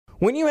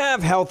When you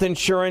have health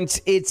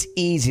insurance, it's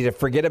easy to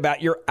forget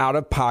about your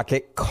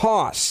out-of-pocket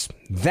costs.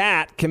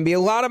 That can be a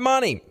lot of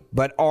money,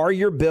 but are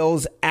your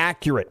bills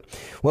accurate?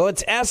 Well,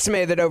 it's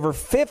estimated that over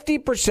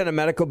 50% of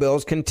medical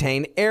bills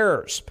contain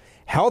errors.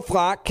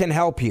 HealthLock can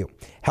help you.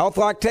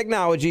 HealthLock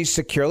technology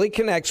securely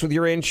connects with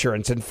your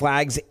insurance and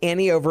flags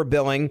any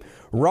overbilling,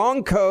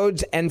 wrong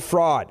codes, and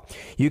fraud.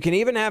 You can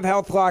even have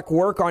HealthLock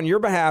work on your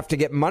behalf to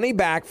get money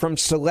back from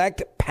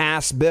select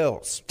past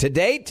bills. To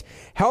date,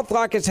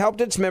 HealthLock has helped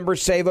its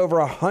members save over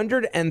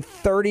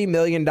 $130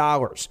 million.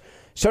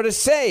 So to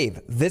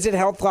save, visit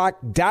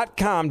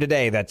healthlock.com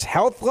today. That's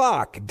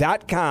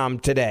healthlock.com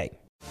today.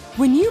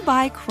 When you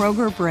buy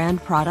Kroger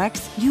brand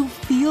products, you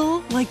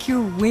feel like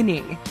you're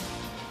winning.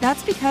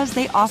 That's because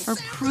they offer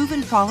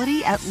proven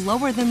quality at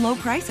lower than low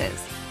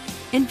prices.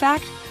 In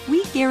fact,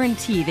 we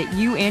guarantee that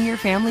you and your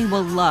family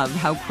will love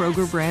how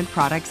Kroger brand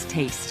products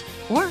taste,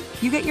 or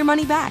you get your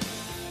money back.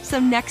 So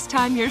next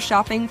time you're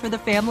shopping for the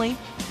family,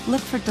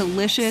 look for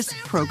delicious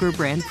Kroger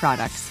brand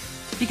products,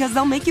 because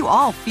they'll make you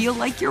all feel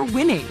like you're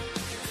winning.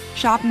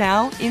 Shop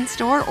now,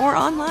 in-store, or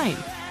online.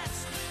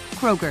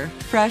 Kroger,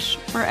 fresh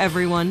for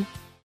everyone.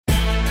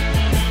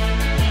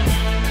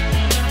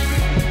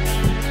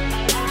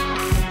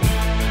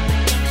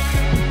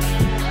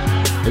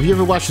 Have you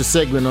ever watched a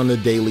segment on The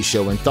Daily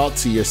Show and thought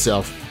to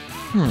yourself,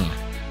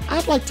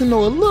 I'd like to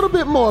know a little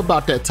bit more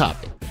about that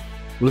topic?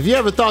 Well, if you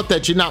ever thought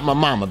that, you're not my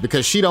mama,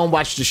 because she don't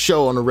watch the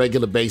show on a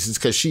regular basis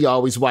because she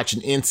always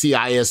watching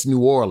NCIS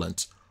New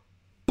Orleans.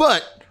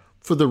 But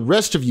for the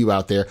rest of you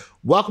out there,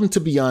 welcome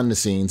to Beyond the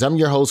Scenes. I'm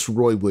your host,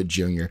 Roy Wood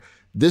Jr.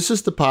 This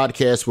is the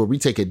podcast where we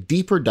take a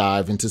deeper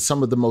dive into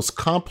some of the most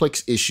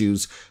complex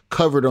issues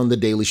covered on The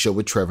Daily Show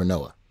with Trevor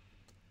Noah.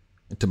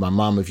 And to my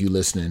mom, if you're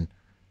listening,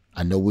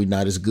 I know we're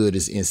not as good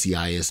as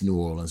NCIS New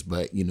Orleans,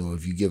 but,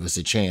 if you give us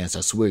a chance, I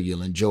swear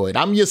you'll enjoy it.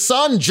 I'm your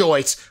son,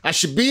 Joyce. I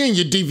should be in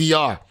your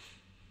DVR.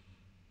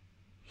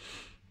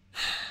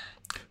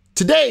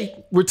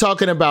 Today, we're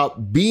talking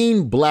about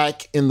being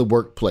black in the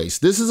workplace.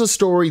 This is a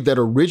story that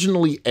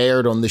originally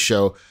aired on the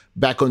show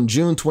back on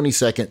June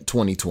 22nd,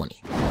 2020.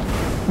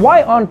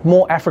 Why aren't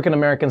more African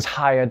Americans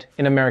hired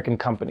in American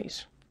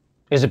companies?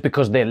 Is it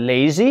because they're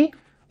lazy?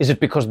 Is it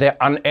because they're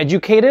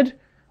uneducated?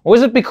 Or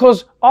is it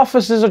because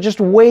offices are just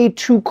way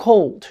too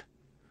cold?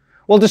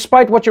 Well,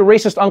 despite what your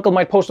racist uncle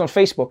might post on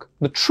Facebook,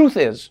 the truth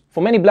is,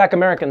 for many black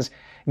Americans,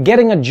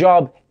 getting a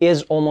job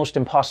is almost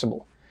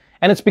impossible.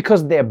 And it's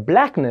because their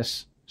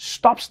blackness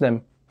stops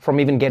them from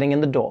even getting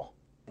in the door.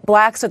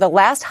 Blacks are the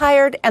last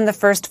hired and the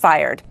first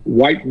fired.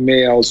 White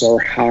males are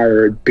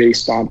hired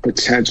based on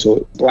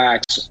potential.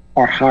 Blacks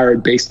are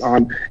hired based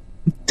on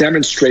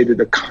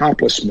demonstrated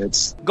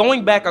accomplishments.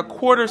 Going back a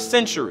quarter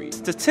century,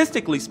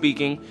 statistically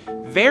speaking,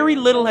 very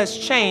little has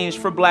changed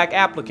for black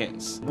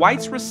applicants.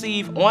 Whites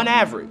receive, on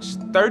average,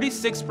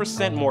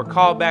 36% more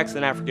callbacks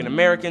than African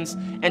Americans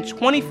and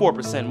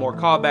 24% more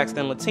callbacks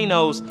than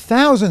Latinos.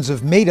 Thousands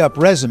of made-up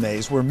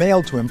resumes were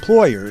mailed to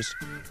employers,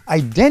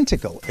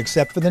 identical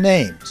except for the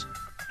names.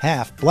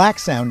 Half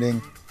black-sounding,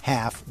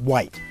 half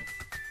white.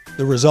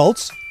 The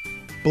results?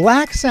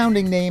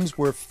 Black-sounding names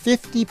were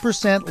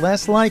 50%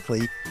 less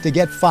likely to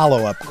get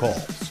follow-up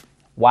calls.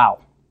 Wow.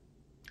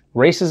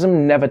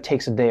 Racism never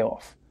takes a day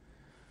off.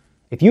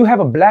 If you have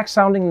a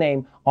black-sounding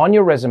name on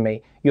your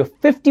resume, you're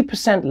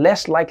 50%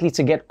 less likely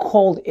to get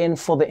called in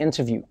for the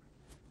interview.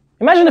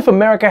 Imagine if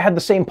America had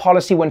the same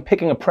policy when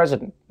picking a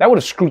president. That would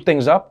have screwed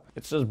things up.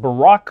 It says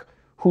Barack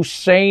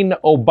Hussein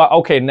Obama.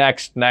 Okay,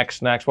 next.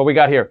 What we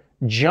got here?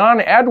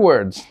 John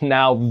Edwards.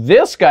 Now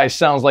this guy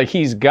sounds like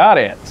he's got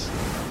it.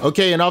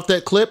 Okay, and off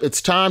that clip,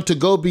 it's time to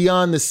go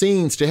beyond the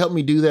scenes. To help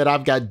me do that,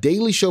 I've got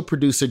Daily Show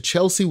producer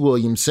Chelsea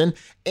Williamson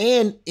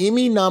and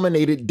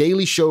Emmy-nominated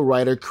Daily Show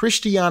writer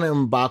Christiana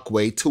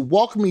Mbakwe to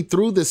walk me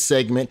through this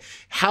segment,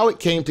 how it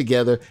came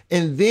together,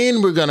 and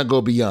then we're going to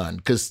go beyond,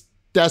 because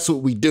that's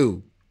what we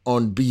do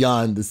on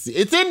Beyond the Scenes.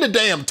 It's in the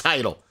damn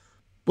title.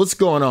 What's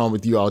going on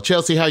with you all?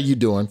 Chelsea, how you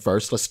doing?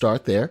 First, let's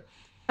start there.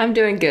 I'm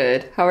doing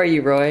good. How are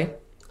you, Roy?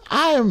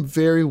 I am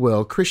very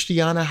well.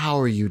 Christiana, how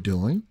are you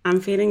doing?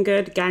 I'm feeling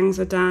good. Gangs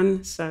are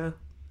done, so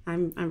I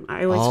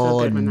always feel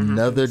good when that happens.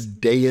 Another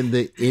day in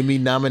the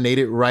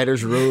Emmy-nominated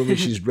writer's room, and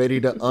she's ready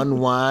to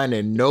unwind,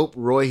 and nope,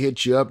 Roy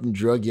hit you up and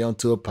drug you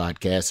onto a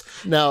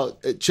podcast. Now,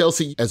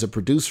 Chelsea, as a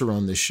producer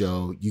on the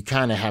show, you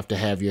kind of have to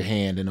have your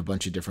hand in a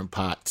bunch of different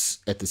pots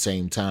at the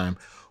same time.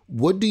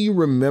 What do you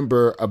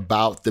remember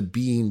about the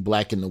being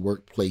black in the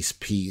workplace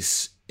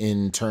piece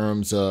in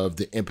terms of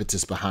the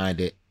impetus behind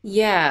it?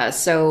 Yeah,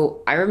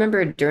 so I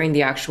remember during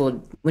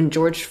when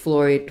George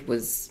Floyd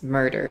was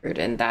murdered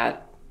and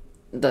that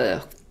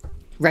the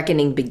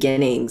reckoning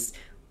beginnings,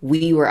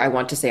 we were, I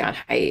want to say, on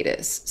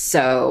hiatus.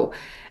 So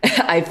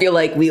I feel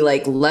like we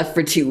left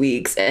for 2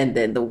 weeks and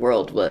then the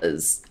world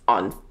was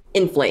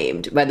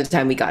inflamed by the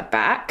time we got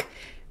back.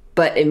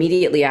 But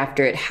immediately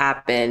after it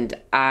happened,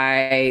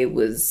 I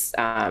was,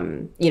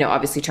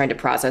 obviously trying to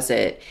process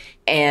it.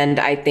 And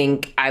I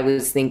think I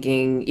was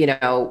thinking,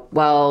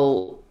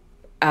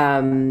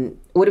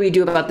 what do we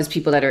do about these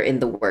people that are in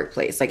the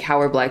workplace? Like,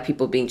 how are Black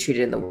people being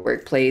treated in the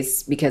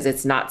workplace? Because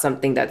it's not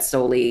something that's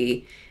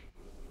solely,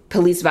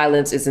 police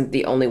violence isn't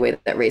the only way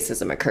that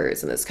racism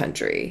occurs in this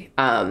country.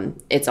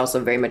 It's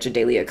also very much a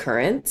daily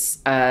occurrence,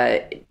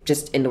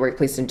 just in the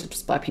workplace and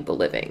just Black people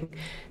living.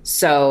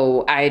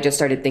 So I just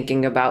started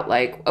thinking about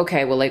like,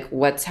 okay, well, like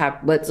what's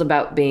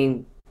about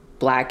being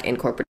Black in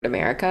corporate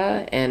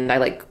America? And I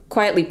like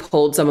quietly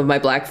polled some of my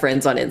Black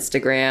friends on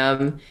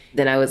Instagram.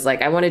 Then I was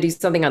like, I want to do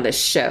something on this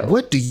show.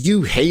 What do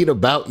you hate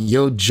about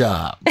your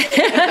job?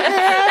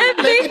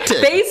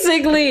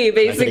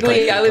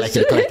 Basically, I was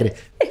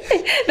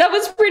that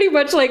was pretty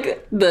much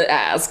like the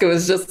ask. It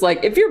was just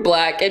like, if you're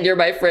Black and you're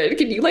my friend,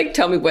 can you like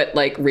tell me what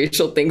like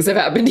racial things have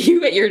happened to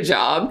you at your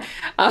job?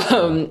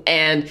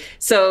 And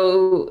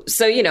so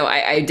you know,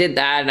 I did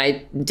that, and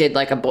I did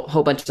like a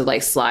whole bunch of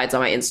like slides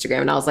on my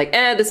Instagram, and I was like,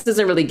 this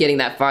isn't really getting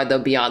that far though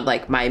beyond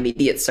like my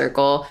immediate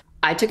circle.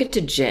 I took it to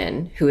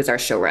Jen, who is our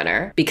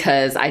showrunner,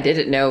 because I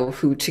didn't know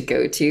who to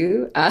go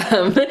to.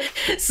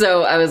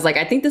 So I was like,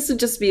 I think this would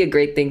just be a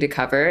great thing to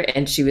cover.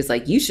 And she was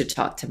like, you should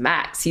talk to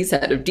Max. He's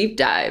head of Deep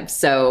Dive.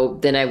 So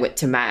then I went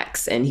to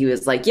Max, and he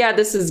was like, yeah,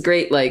 this is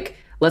great. Like,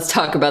 let's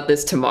talk about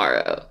this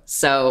tomorrow.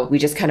 So we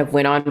just kind of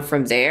went on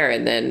from there.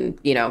 And then,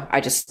 you know,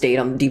 I just stayed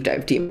on the Deep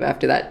Dive team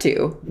after that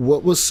too.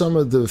 What was some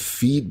of the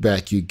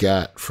feedback you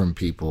got from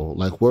people?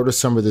 Like, what are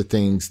some of the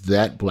things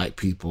that Black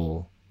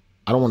people,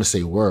 I don't want to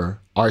say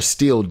are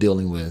still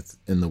dealing with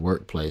in the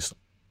workplace?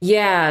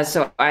 Yeah,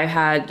 so I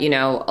had, you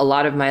know, a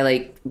lot of my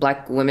like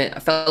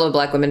fellow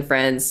Black women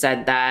friends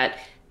said that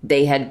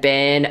they had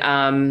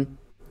been,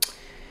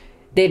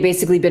 they'd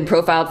basically been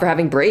profiled for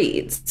having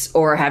braids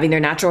or having their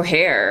natural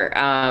hair,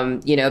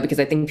 you know, because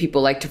I think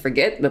people like to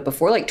forget, but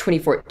before like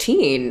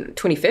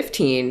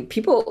 2015,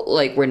 people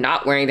like were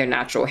not wearing their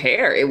natural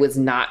hair. It was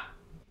not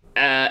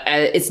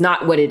it's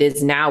not what it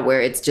is now,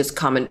 where it's just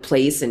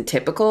commonplace and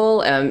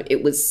typical.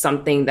 It was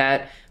something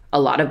that a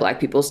lot of Black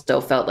people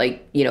still felt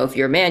like, you know, if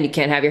you're a man, you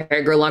can't have your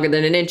hair grow longer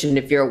than an inch. And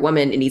if you're a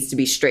woman, it needs to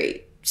be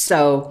straight.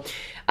 So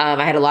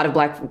I had a lot of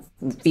Black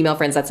female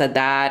friends that said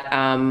that.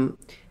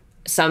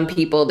 Some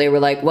people, they were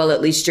like, well,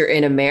 at least you're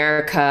in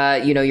America,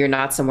 you know, you're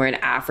not somewhere in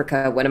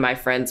Africa. One of my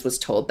friends was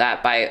told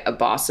that by a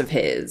boss of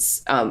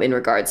his in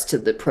regards to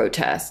the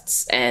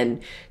protests.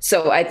 And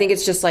so I think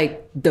it's just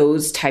like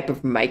those type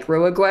of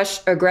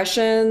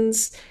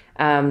microaggressions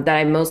that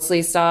I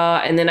mostly saw.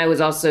 And then I was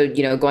also,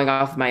 you know, going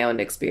off my own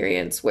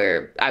experience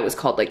where I was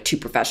called like too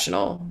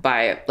professional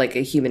by like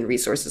a human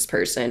resources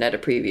person at a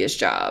previous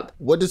job.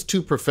 What does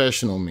too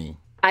professional mean?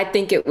 I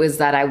think it was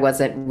that I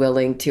wasn't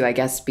willing to, I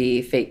guess,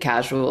 be fake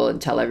casual and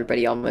tell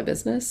everybody all my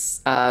business.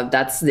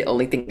 That's the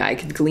only thing I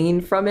could glean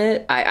from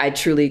it. I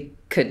truly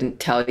couldn't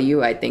tell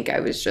you. I think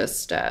I was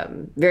just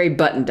very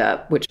buttoned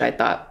up, which I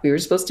thought we were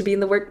supposed to be in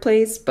the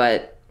workplace,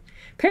 but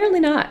apparently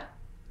not.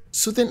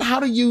 So then how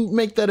do you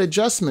make that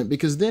adjustment?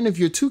 Because then if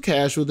you're too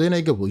casual, then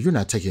they go, well, you're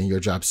not taking your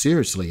job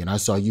seriously. And I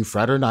saw you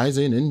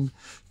fraternizing and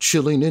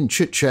chilling and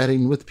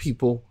chit-chatting with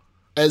people.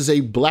 As a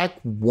Black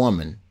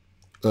woman,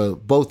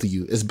 both of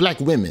you, as Black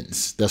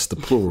women's, that's the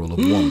plural of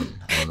woman.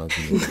 I don't know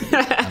if you know.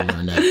 I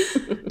learned that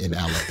in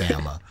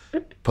Alabama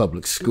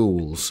public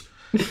schools.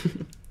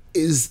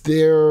 Is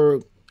there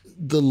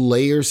the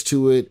layers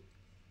to it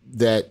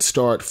that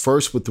start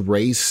first with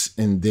race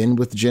and then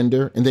with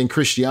gender? And then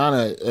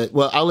Christiana,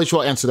 well, I'll let you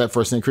all answer that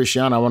first. And then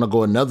Christiana, I want to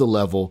go another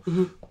level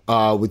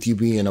with you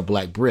being a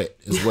Black Brit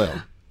as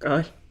well.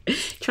 God,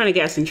 trying to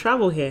get us in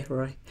trouble here,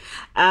 Roy.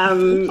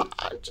 I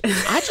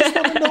just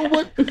want to know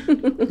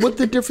what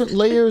the different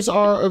layers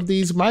are of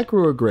these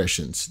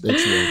microaggressions that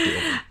you're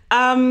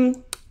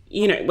doing.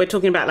 You know, we're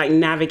talking about like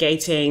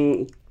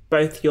navigating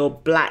both your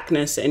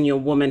Blackness and your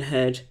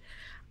womanhood.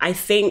 I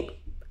think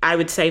I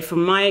would say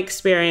from my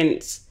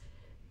experience,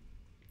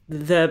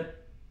 the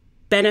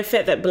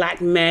benefit that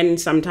Black men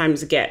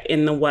sometimes get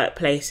in the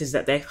workplace is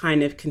that they're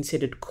kind of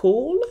considered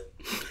cool.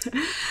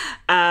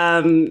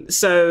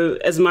 So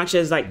as much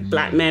as like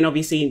Black men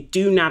obviously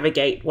do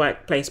navigate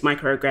workplace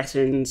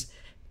microaggressions,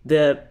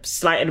 the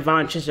slight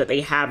advantage that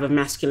they have of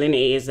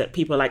masculinity is that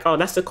people are like, oh,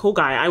 that's a cool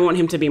guy. I want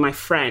him to be my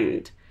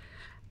friend.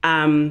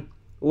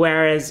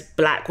 Whereas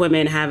Black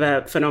women have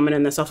a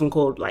phenomenon that's often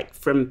called like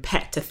from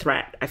pet to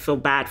threat. I feel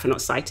bad for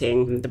not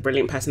citing the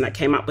brilliant person that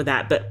came up with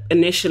that. But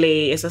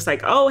initially it's just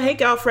like, oh, hey,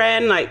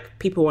 girlfriend, like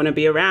people want to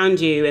be around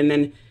you. And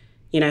then,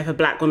 you know, if a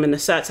Black woman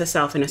asserts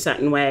herself in a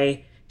certain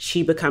way,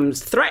 she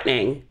becomes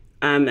threatening.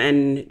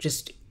 And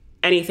just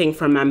anything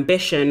from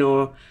ambition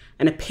or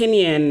an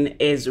opinion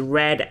is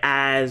read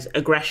as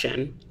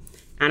aggression.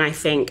 And I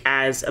think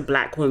as a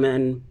Black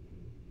woman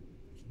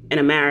in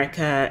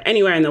America,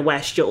 anywhere in the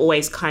West, you're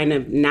always kind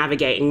of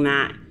navigating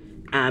that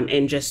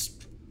in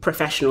just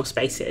professional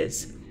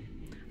spaces.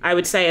 I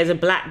would say as a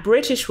Black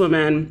British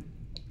woman,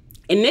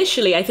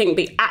 initially, I think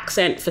the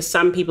accent for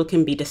some people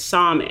can be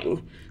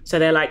disarming. So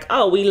they're like,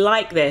 oh, we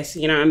like this.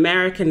 You know,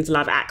 Americans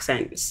love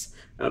accents.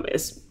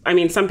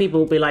 Some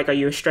people will be like, are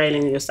you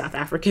Australian or you're South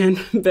African?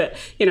 But,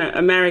 you know,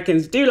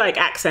 Americans do like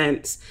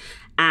accents.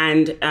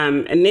 And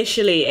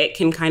initially it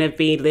can kind of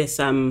be this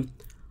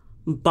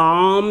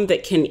balm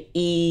that can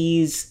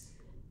ease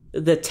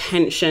the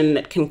tension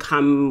that can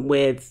come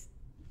with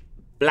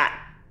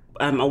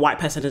a white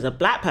person as a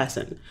black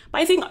person.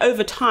 But I think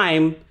over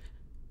time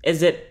is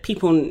that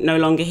people no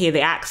longer hear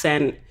the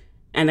accent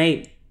and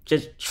they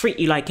just treat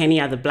you like any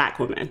other black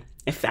woman,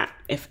 if that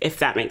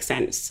makes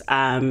sense.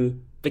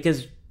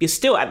 Because you're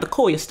still, at the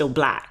core, you're still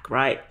black,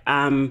 right?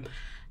 And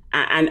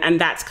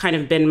that's kind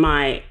of been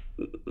my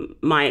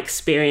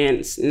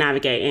experience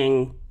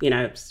navigating,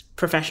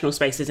 professional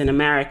spaces in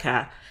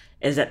America,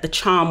 is that the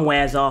charm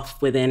wears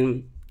off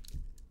within,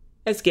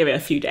 let's give it a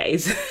few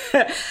days.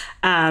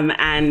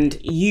 And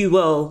you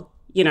will,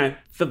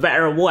 for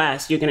better or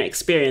worse, you're going to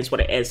experience what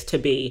it is to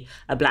be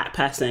a black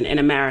person in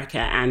America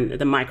and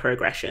the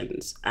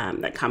microaggressions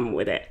that come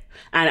with it.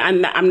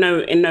 And I'm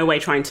in no way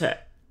trying to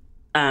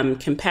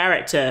compare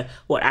it to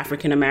what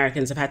African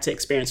Americans have had to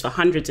experience for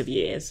hundreds of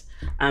years,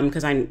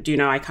 because I do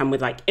know I come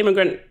with like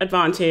immigrant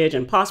advantage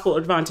and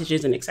passport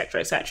advantages and et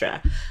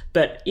cetera.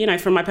 But,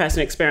 from my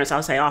personal experience,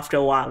 I'll say after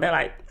a while, they're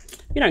like,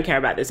 you don't care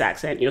about this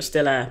accent, you're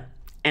still a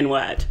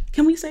N-word.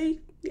 Can we say?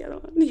 Yeah.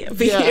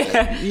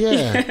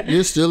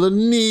 You're still a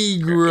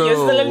Negro. You're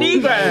still a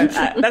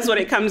Negro. That's what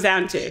it comes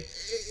down to.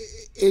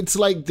 It's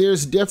like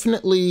there's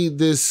definitely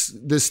this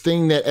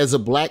thing that as a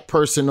black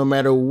person, no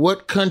matter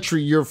what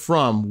country you're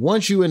from,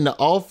 once you're in the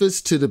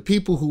office, to the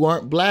people who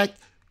aren't black,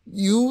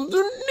 you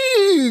the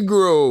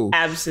Negro.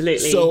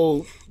 Absolutely.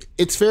 So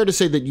it's fair to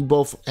say that you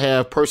both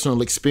have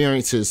personal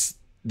experiences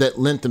that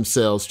lent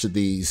themselves to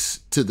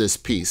this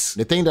piece.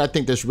 The thing that I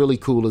think that's really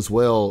cool as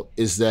well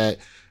is that,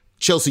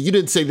 Chelsea, you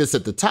didn't say this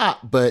at the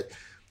top, but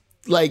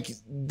like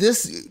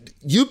this,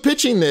 you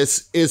pitching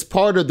this is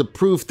part of the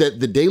proof that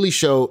The Daily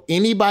Show,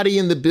 anybody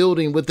in the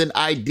building with an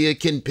idea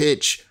can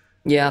pitch.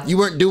 Yeah. You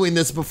weren't doing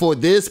this before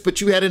this,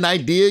 but you had an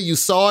idea, you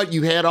saw it,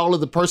 you had all of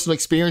the personal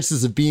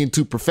experiences of being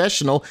too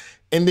professional,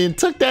 and then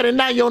took that, and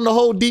now you're on the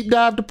whole deep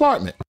dive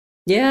department.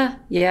 Yeah,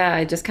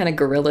 I just kind of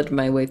guerrillaed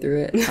my way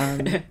through it.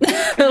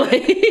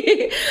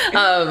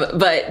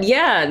 But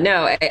yeah,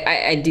 no,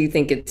 I do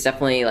think it's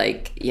definitely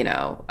like,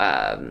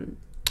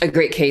 a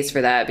great case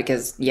for that,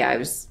 because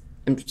I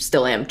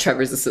still am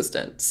Trevor's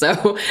assistant.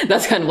 So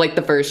that's kind of like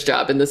the first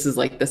job, and this is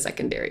like the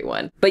secondary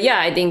one. But yeah,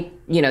 I think,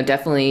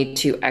 definitely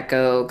to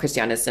echo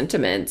Christiana's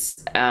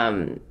sentiments,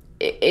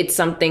 it's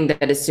something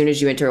that as soon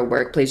as you enter a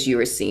workplace, you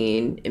are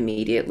seen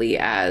immediately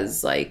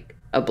as like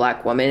a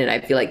black woman. And I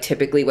feel like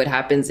typically what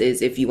happens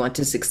is if you want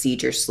to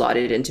succeed, you're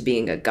slotted into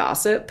being a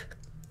gossip.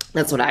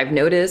 That's what I've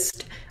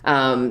noticed,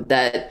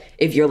 that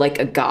if you're like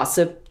a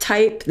gossip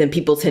type, then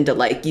people tend to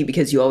like you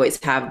because you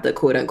always have the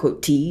quote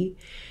unquote tea.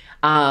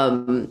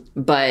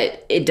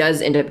 But it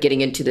does end up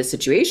getting into the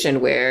situation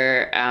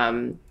where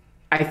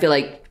I feel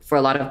like for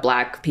a lot of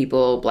black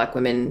people, black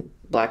women,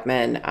 black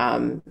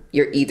men,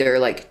 you're either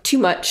like too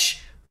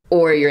much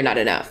or you're not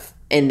enough.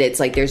 And it's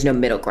like there's no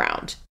middle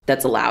ground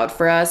that's allowed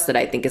for us that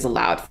I think is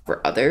allowed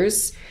for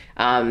others.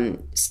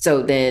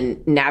 So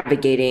then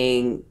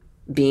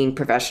being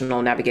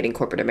professional, navigating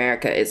corporate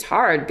America is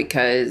hard,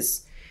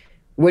 because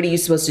what are you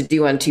supposed to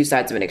do on two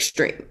sides of an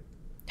extreme?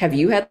 Have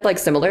you had like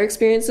similar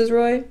experiences,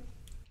 Roy?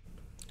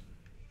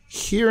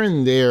 Here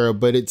and there,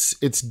 but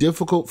it's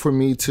difficult for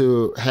me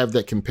to have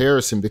that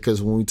comparison,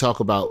 because when we talk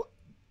about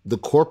the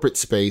corporate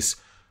space,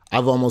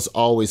 I've almost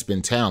always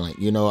been talent.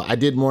 I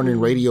did morning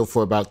radio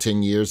for about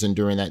 10 years. And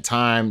during that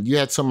time, you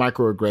had some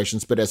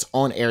microaggressions, but as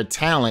on-air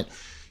talent,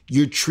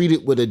 you're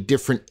treated with a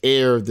different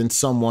air than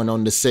someone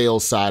on the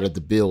sales side of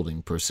the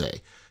building, per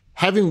se.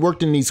 Having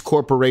worked in these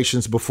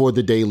corporations before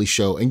The Daily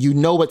Show, and you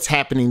know what's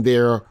happening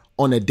there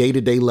on a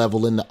day-to-day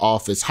level in the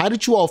office, how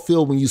did you all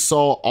feel when you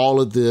saw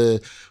all of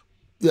the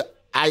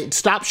I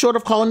stopped short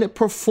of calling it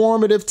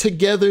performative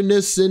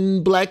togetherness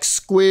and Black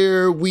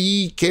Square,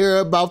 we care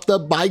about the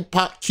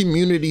BIPOC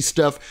community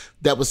stuff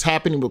that was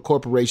happening with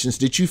corporations?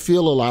 Did you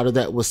feel a lot of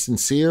that was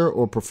sincere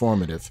or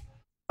performative?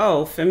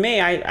 Oh, for me,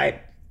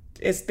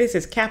 this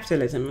is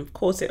capitalism. Of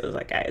course, it was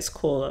like at its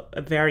core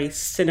a very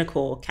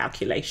cynical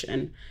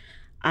calculation.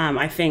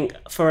 I think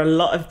for a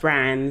lot of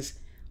brands,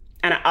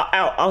 and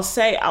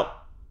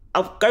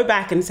I'll go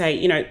back and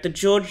say, the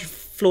George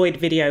Floyd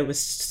video was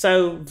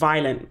so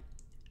violent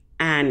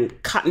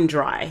and cut and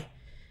dry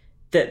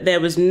that there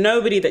was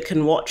nobody that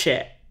can watch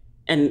it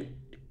and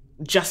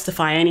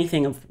justify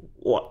anything of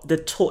what the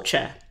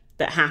torture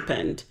that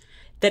happened,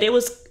 that it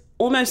was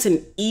almost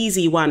an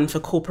easy one for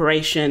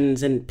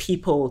corporations and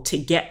people to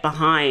get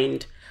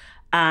behind,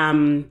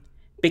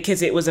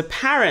 because it was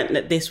apparent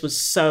that this was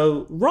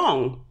so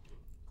wrong.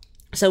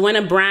 So when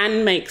a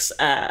brand makes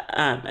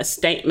a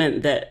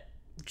statement that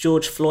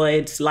George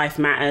Floyd's life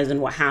matters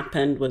and what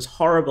happened was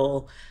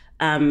horrible,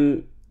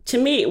 to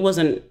me, it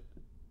wasn't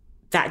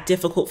that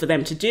difficult for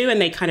them to do. And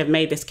they kind of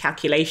made this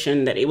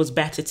calculation that it was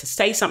better to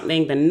say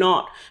something than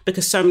not,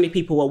 because so many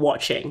people were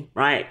watching,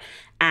 right?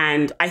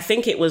 And I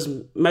think it was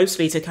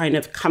mostly to kind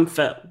of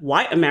comfort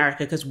white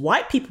America, because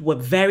white people were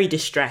very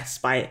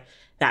distressed by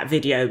that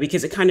video,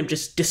 because it kind of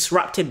just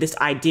disrupted this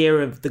idea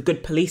of the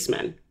good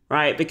policeman,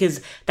 right? Because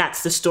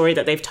that's the story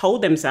that they've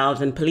told themselves,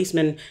 and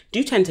policemen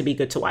do tend to be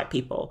good to white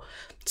people.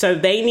 So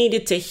they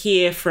needed to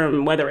hear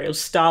from, whether it was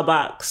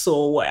Starbucks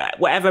or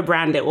whatever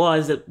brand it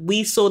was, that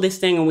we saw this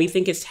thing and we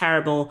think it's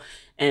terrible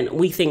and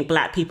we think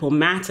Black people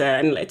matter.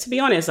 And to be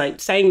honest,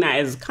 like, saying that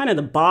is kind of,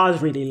 the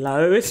bar's really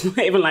low. It's not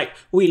even like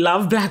we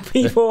love Black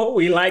people,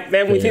 we like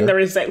them, we think they're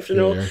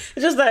exceptional. Yeah.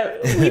 It's just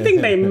that we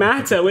think they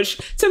matter, which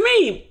to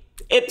me,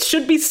 it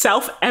should be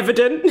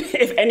self-evident.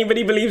 If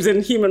anybody believes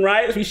in human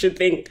rights, we should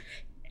think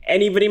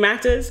anybody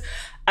matters.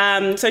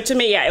 So to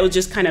me, yeah, it was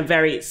just kind of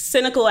very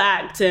cynical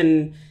act.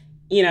 And,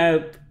 you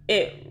know,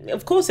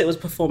 of course it was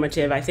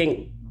performative. I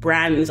think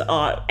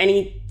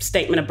any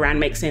statement a brand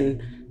makes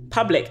in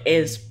public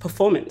is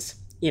performance,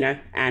 you know,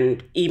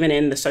 and even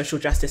in the social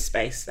justice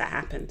space that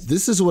happens.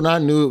 This is when I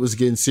knew it was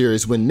getting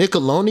serious. When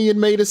Nickelodeon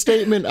made a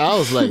statement, I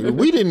was like,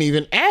 we didn't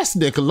even ask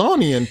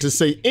Nickelodeon to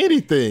say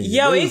anything.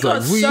 Yo, it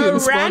got like, so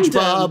random.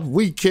 SpongeBob,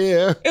 we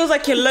care. It was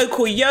like your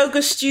local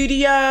yoga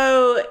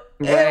studio.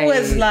 Right. It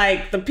was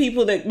like the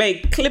people that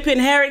make clip-in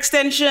hair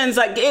extensions.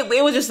 Like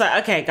it was just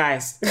like, okay,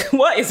 guys,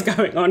 what is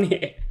going on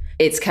here?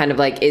 It's kind of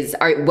like,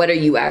 what are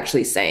you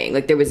actually saying?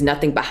 Like, there was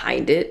nothing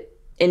behind it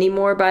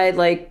anymore by,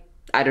 like,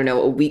 I don't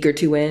know, a week or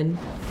two in.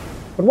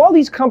 But while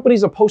these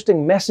companies are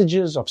posting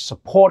messages of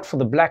support for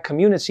the Black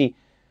community,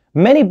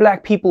 many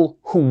Black people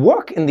who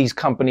work in these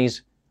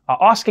companies are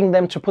asking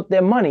them to put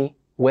their money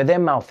where their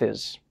mouth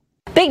is.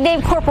 Big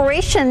name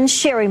corporations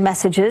sharing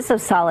messages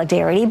of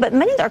solidarity, but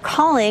many are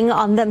calling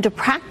on them to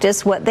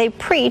practice what they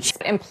preach.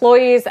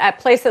 Employees at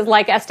places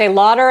like Estee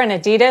Lauder and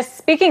Adidas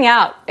speaking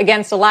out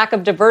against a lack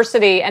of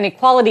diversity and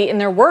equality in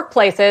their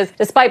workplaces,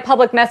 despite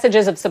public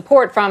messages of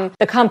support from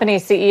the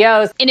company's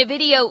CEOs. In a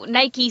video,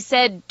 Nike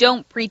said,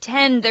 "Don't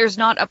pretend there's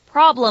not a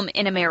problem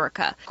in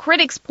America."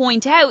 Critics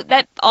point out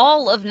that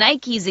all of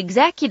Nike's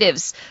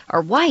executives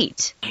are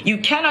white. You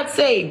cannot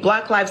say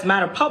Black Lives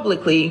Matter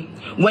publicly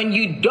when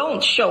you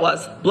don't show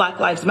us Black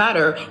Lives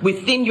Matter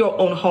within your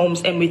own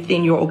homes and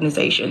within your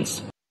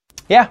organizations.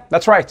 Yeah,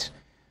 that's right.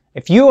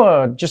 If you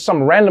are just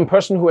some random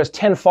person who has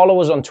 10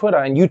 followers on Twitter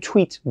and you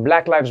tweet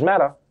Black Lives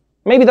Matter,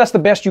 maybe that's the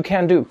best you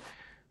can do.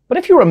 But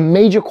if you're a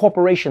major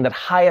corporation that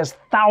hires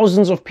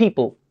thousands of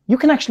people, you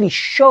can actually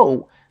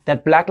show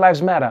that Black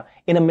Lives Matter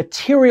in a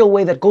material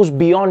way that goes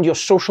beyond your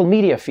social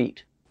media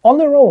feed. On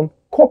their own,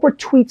 corporate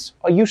tweets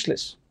are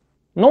useless.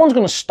 No one's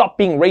going to stop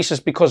being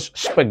racist because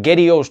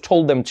SpaghettiOs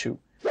told them to.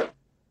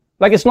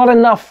 Like, it's not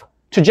enough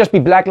to just be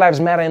Black Lives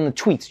Matter in the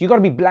tweets. You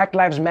gotta be Black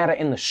Lives Matter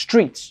in the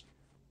streets.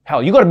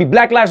 Hell, you gotta be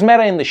Black Lives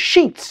Matter in the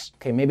sheets.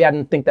 Okay, maybe I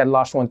didn't think that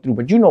last one through,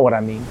 but you know what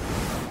I mean.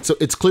 So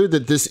it's clear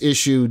that this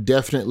issue,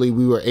 definitely,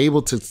 we were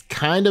able to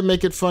kind of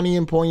make it funny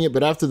and poignant,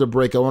 but after the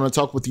break, I want to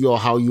talk with you all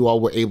how you all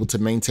were able to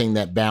maintain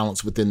that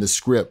balance within the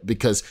script,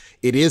 because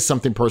it is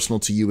something personal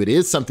to you. It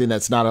is something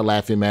that's not a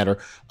laughing matter.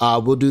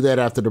 We'll do that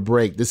after the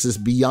break. This is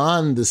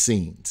Beyond the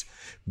Scenes.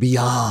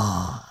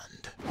 Beyond.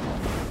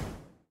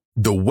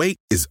 The wait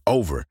is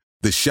over.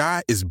 The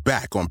Chi is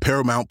back on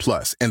Paramount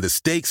Plus, and the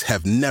stakes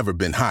have never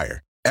been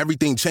higher.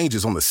 Everything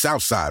changes on the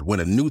South Side when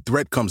a new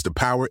threat comes to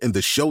power in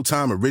the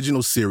Showtime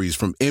original series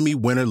from Emmy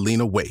winner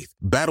Lena Waithe.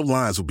 Battle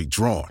lines will be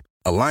drawn,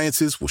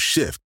 alliances will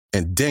shift,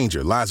 and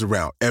danger lies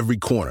around every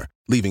corner,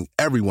 leaving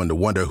everyone to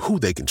wonder who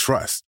they can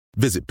trust.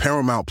 Visit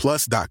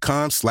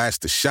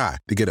ParamountPlus.com/The Chi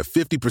to get a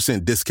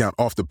 50% discount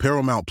off the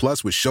Paramount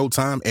Plus with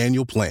Showtime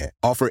annual plan.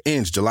 Offer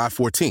ends July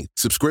 14th.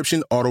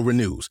 Subscription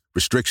auto-renews.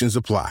 Restrictions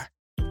apply.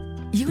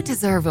 You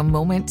deserve a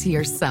moment to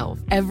yourself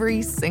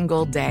every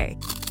single day.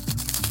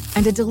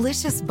 And a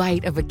delicious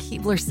bite of a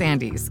Keebler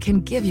Sandies can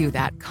give you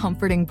that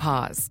comforting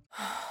pause.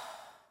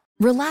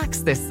 Relax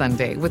this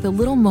Sunday with a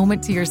little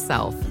moment to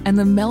yourself and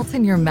the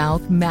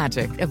melt-in-your-mouth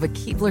magic of a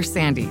Keebler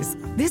Sandies.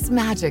 This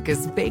magic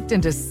is baked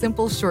into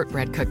simple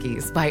shortbread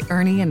cookies by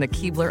Ernie and the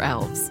Keebler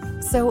Elves.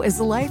 So as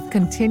life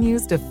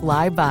continues to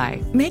fly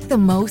by, make the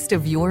most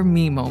of your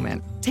me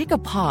moment. Take a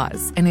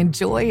pause and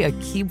enjoy a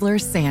Keebler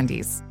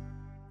Sandies.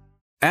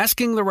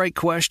 Asking the right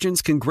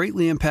questions can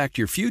greatly impact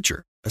your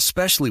future,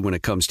 especially when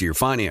it comes to your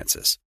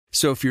finances.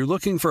 So if you're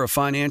looking for a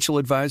financial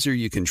advisor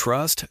you can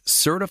trust,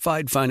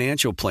 certified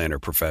financial planner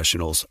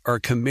professionals are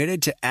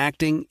committed to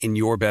acting in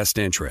your best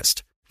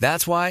interest.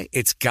 That's why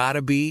it's got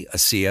to be a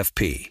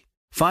CFP.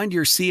 Find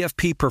your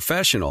CFP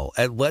professional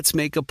at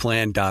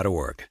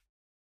letsmakeaplan.org.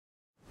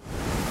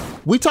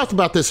 We talked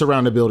about this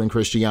around the building,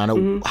 Christiana.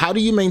 Mm-hmm. How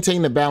do you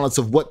maintain the balance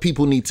of what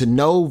people need to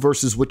know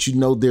versus what you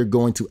know they're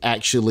going to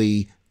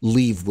actually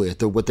leave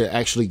with or what they're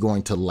actually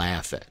going to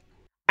laugh at?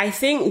 I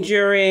think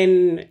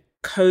during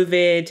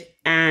COVID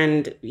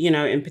and, you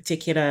know, in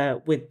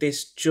particular with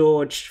this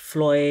George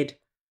Floyd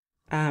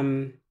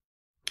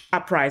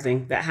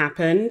uprising that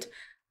happened,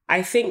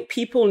 I think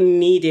people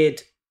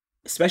needed,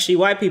 especially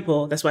white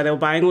people, that's why they were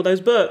buying all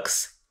those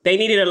books, they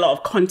needed a lot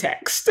of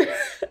context.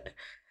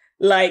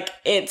 Like,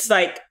 it's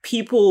like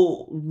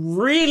people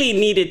really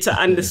needed to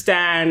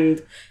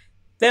understand.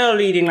 They were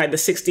reading like the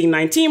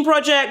 1619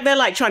 Project. They're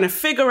like trying to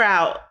figure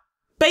out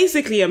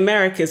basically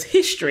America's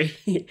history,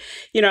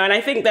 you know, and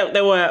I think that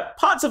there were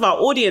parts of our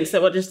audience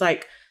that were just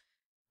like,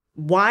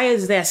 why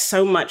is there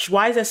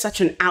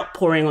such an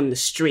outpouring on the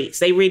streets?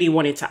 They really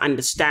wanted to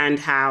understand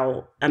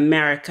how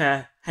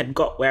America had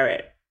got where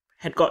it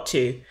had got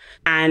to.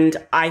 And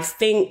I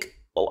think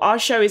our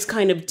show is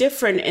kind of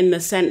different in the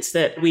sense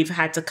that we've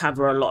had to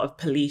cover a lot of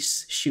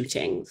police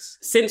shootings.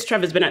 Since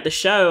Trevor's been at the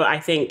show, I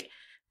think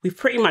we've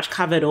pretty much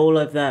covered all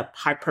of the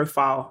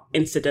high-profile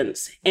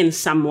incidents in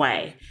some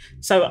way.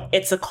 So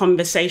it's a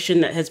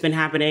conversation that has been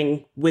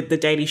happening with the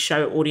Daily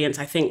Show audience,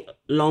 I think,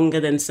 longer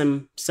than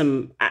some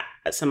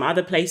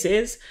other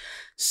places.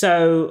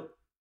 So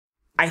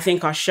I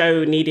think our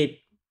show needed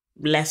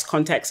less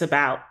context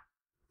about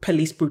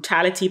police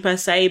brutality per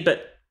se,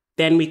 but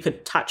then we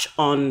could touch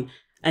on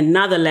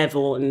another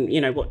level and,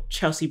 you know, what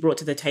Chelsea brought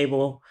to the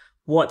table,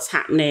 what's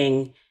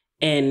happening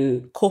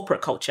in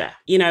corporate culture.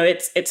 You know,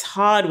 it's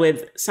hard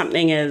with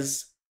something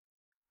as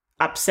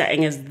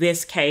upsetting as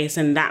this case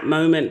and that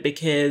moment,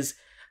 because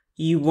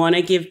you want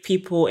to give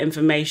people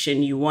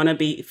information, you want to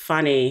be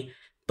funny,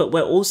 but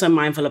we're also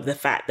mindful of the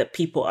fact that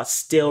people are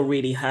still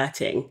really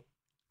hurting,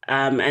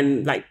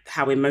 and like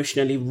how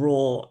emotionally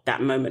raw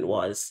that moment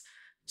was.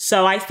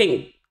 So I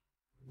think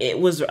it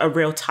was a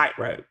real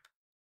tightrope.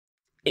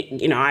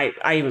 You know,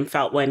 I even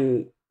felt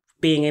when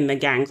being in the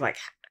gangs, like,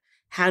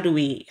 how do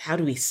we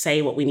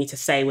say what we need to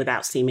say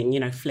without seeming, you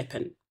know,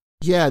 flippant?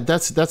 Yeah,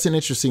 that's an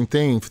interesting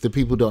thing. For the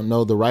people who don't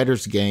know, the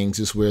writers' gangs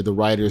is where the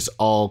writers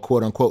all,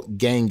 quote unquote,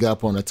 gang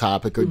up on a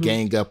topic or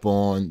gang up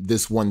on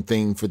this one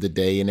thing for the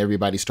day, and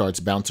everybody starts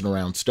bouncing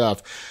around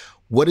stuff.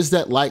 What is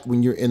that like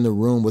when you're in the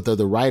room with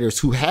other writers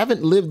who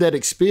haven't lived that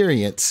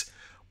experience,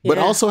 but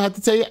also have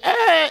to tell you,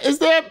 is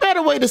there a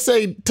better way to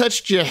say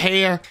touched your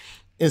hair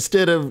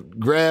instead of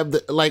grabbed,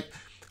 like,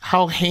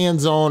 how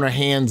hands-on or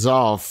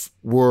hands-off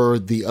were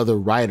the other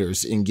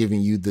writers in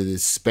giving you the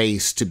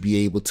space to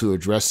be able to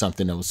address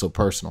something that was so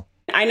personal?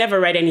 I never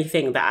read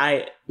anything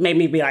that made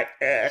me be like,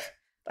 ugh,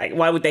 like,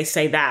 why would they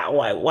say that?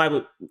 Why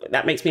would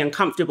that makes me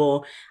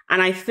uncomfortable?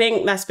 And I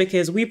think that's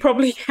because we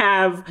probably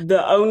have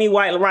the only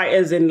white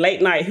writers in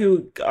late night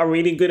who are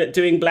really good at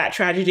doing Black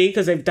tragedy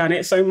because they've done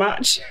it so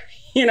much,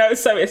 you know?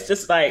 So it's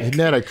just like, isn't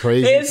that a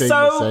crazy thing to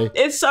say?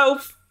 It's so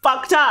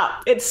fucked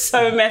up. It's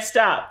so messed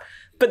up.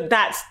 But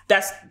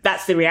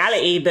that's the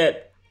reality,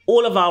 that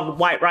all of our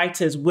white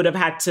writers would have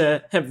had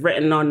to have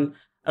written on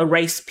a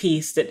race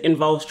piece that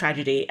involves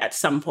tragedy at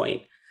some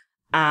point.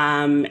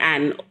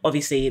 And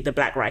obviously the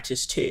Black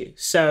writers too.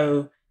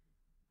 So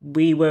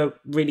we were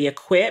really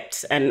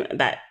equipped, and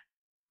that,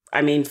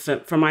 I mean,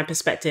 from my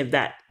perspective,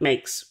 that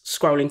makes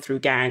scrolling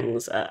through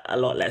gangs a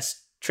lot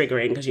less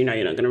triggering, because you know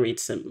you're not going to read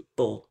some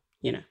bull,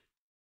 you know.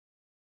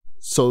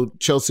 So,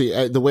 Chelsea,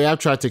 the way I've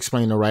tried to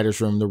explain the writer's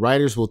room, the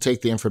writers will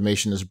take the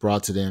information that's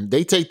brought to them.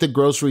 They take the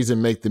groceries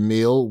and make the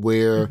meal,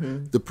 where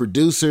the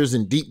producers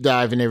and Deep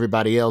Dive and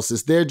everybody else,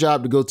 it's their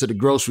job to go to the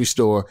grocery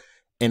store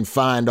and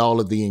find all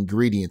of the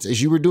ingredients.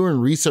 As you were doing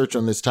research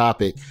on this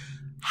topic,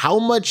 how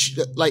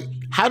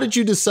did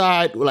you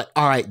decide, like,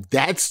 all right,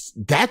 that's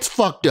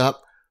fucked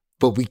up,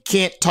 but we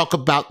can't talk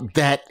about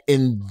that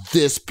in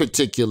this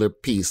particular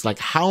piece? Like,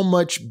 how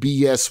much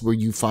BS were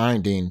you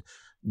finding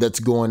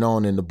that's going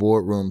on in the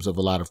boardrooms of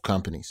a lot of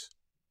companies?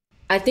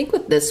 I think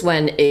with this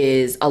one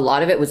is a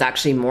lot of it was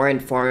actually more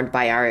informed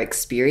by our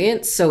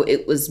experience. So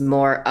it was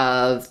more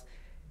of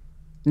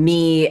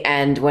me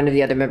and one of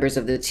the other members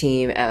of the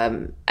team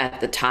at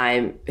the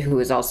time, who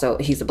is also,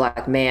 he's a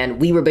Black man.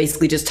 We were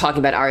basically just talking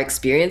about our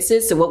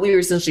experiences. So what we were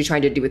essentially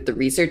trying to do with the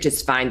research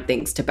is find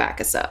things to back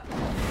us up.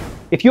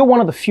 If you're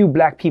one of the few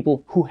Black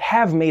people who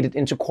have made it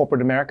into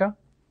corporate America,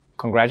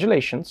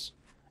 congratulations.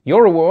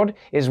 Your reward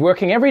is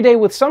working every day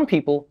with some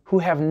people who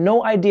have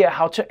no idea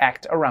how to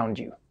act around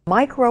you.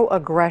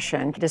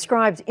 Microaggression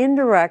describes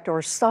indirect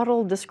or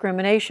subtle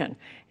discrimination.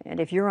 And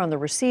if you're on the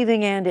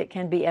receiving end, it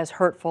can be as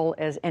hurtful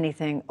as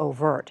anything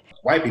overt.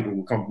 White people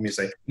will come to me and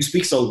say, you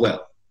speak so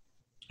well.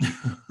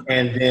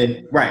 And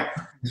then, right,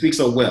 you speak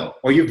so well,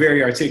 or you're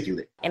very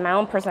articulate. In my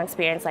own personal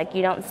experience, like,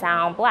 you don't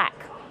sound Black.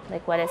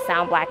 Like, what does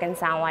sound Black and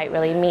sound white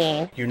really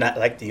mean? You're not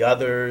like the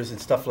others and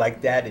stuff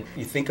like that. And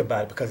you think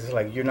about it, because it's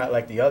like, you're not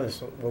like the others.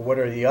 So, well, what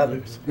are the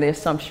others? The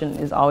assumption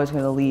is always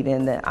going to lead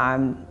in that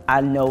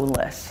I know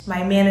less.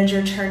 My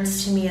manager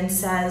turns to me and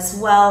says,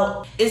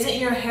 well, isn't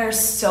your hair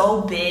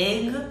so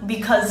big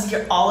because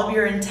all of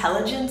your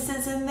intelligence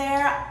is in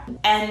there?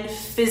 And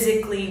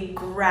physically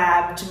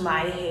grabbed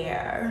my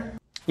hair.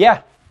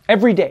 Yeah,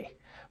 every day,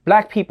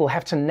 Black people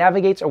have to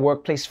navigate a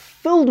workplace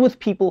filled with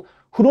people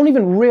who don't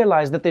even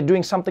realize that they're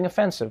doing something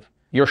offensive.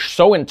 You're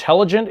so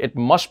intelligent, it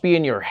must be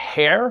in your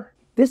hair.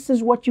 This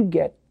is what you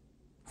get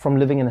from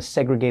living in a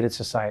segregated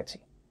society.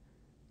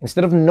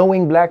 Instead of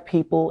knowing Black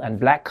people and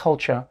Black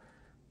culture,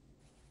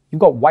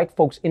 you've got white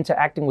folks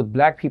interacting with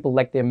Black people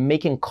like they're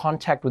making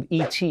contact with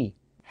E.T.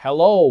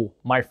 Hello,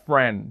 my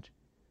friend.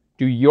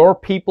 Do your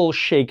people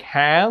shake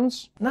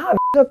hands? Nah,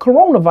 the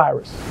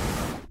coronavirus.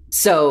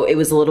 So it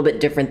was a little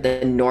bit different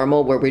than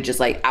normal, where we're just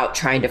like out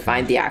trying to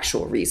find the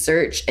actual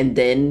research and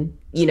then,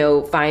 you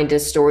know, find a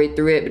story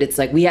through it. But it's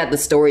like, we had the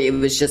story. It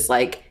was just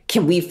like,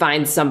 can we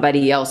find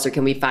somebody else, or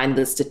can we find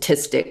the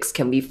statistics?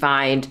 Can we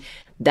find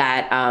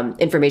that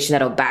information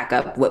that'll back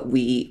up what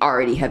we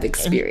already have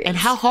experienced. And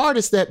how hard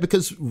is that?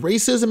 Because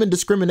racism and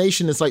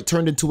discrimination is like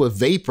turned into a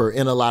vapor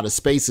in a lot of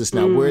spaces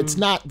now, where it's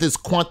not this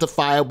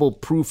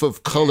quantifiable proof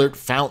of colored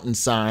fountain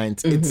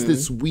signs. It's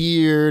this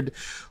weird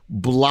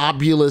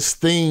blobulous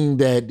thing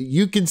that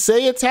you can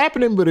say it's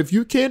happening, but if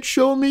you can't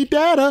show me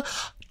data,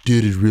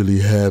 did it really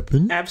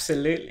happen?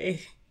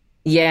 Absolutely.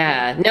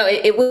 Yeah, no,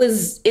 it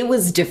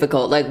was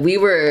difficult. Like we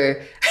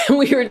were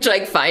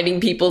like finding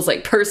people's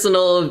like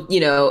personal,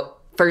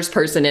 first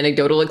person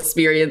anecdotal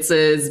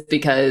experiences,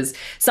 because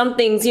some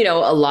things,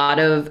 a lot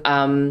of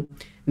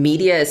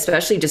media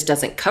especially just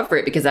doesn't cover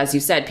it, because as you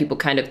said, people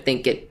kind of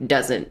think it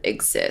doesn't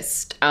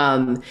exist.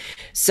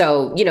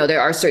 So,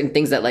 there are certain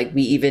things that like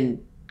we even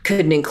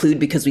couldn't include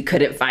because we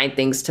couldn't find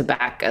things to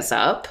back us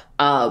up.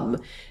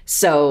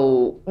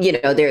 So,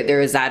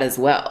 there is that as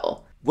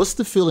well. What's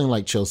the feeling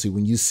like, Chelsea,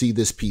 when you see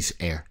this piece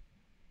air?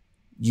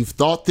 You've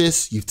thought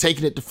this, you've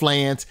taken it to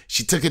Flans,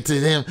 she took it to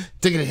him,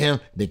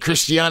 then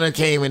Christiana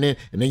came in, and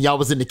then y'all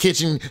was in the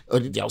kitchen,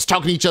 y'all was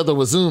talking to each other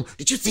with Zoom.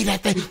 Did you see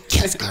that thing?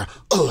 Yes, girl.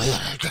 Oh,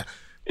 yeah.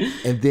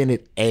 And then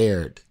it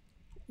aired.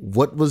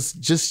 What was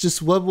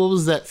what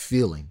was that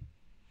feeling?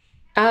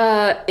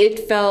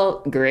 It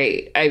felt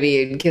great. I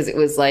mean, because it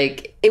was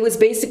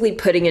basically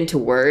putting into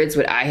words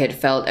what I had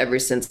felt ever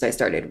since I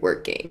started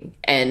working.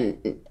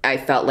 And I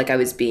felt like I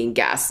was being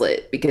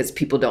gaslit because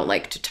people don't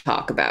like to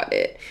talk about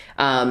it.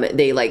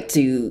 They like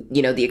to,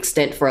 the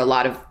extent for a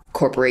lot of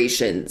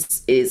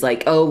corporations is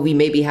like, oh, we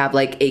maybe have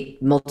like a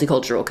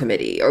multicultural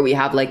committee, or we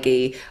have like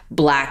a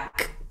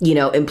Black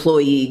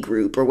employee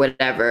group or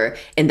whatever.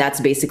 And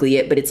that's basically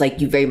it. But it's like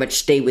you very much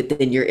stay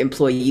within your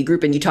employee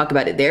group and you talk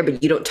about it there,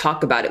 but you don't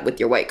talk about it with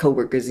your white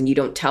coworkers, and you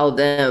don't tell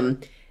them,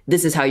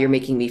 this is how you're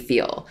making me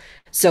feel.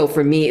 So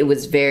for me, it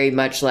was very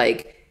much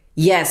like,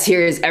 yes,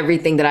 here's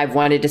everything that I've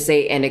wanted to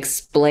say and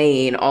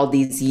explain all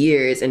these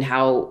years, and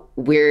how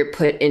we're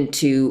put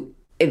into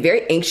a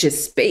very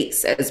anxious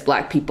space as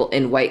Black people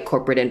in white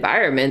corporate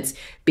environments,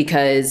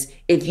 because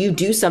if you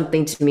do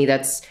something to me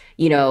that's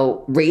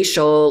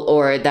racial,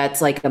 or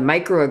that's like a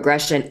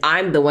microaggression,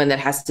 I'm the one that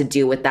has to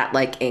deal with that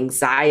like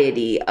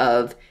anxiety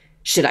of,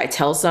 should I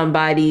tell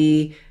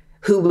somebody?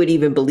 Who would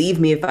even believe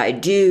me if I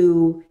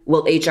do?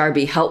 Will HR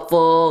be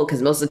helpful?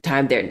 Because most of the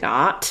time they're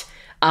not.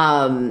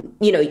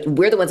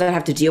 We're the ones that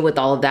have to deal with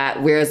all of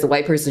that, whereas the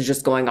white person is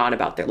just going on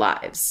about their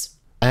lives.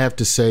 I have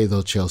to say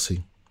though,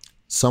 Chelsea,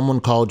 someone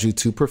called you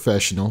too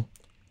professional,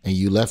 and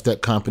you left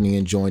that company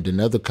and joined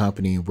another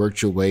company and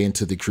worked your way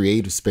into the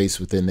creative space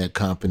within that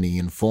company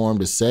and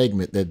formed a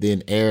segment that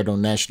then aired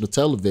on national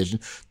television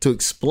to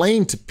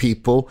explain to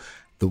people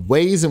the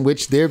ways in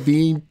which they're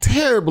being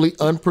terribly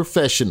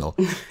unprofessional.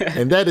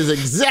 And that is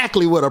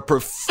exactly what a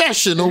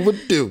professional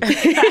would do.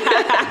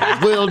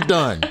 Well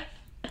done.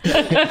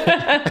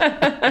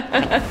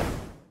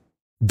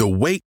 The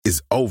wait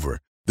is over.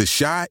 The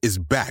Chi is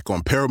back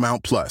on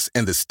Paramount Plus,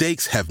 and the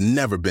stakes have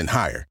never been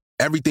higher.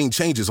 Everything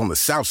changes on the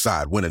South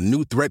Side when a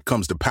new threat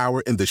comes to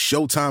power in the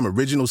Showtime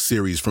original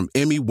series from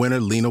Emmy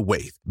winner Lena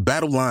Waithe.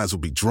 Battle lines will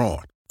be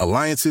drawn,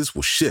 alliances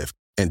will shift,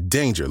 and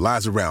danger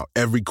lies around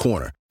every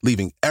corner,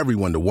 leaving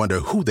everyone to wonder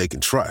who they can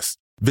trust.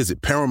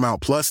 Visit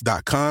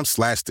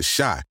ParamountPlus.com/The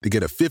Chi to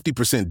get a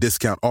 50%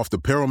 discount off the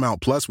Paramount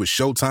Plus with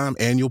Showtime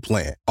annual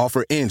plan.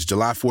 Offer ends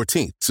July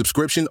 14th.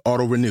 Subscription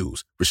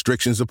auto-renews.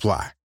 Restrictions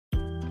apply.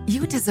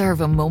 You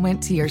deserve a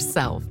moment to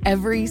yourself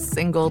every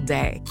single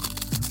day.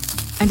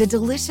 And a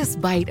delicious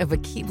bite of a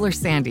Keebler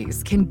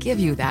Sandies can give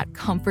you that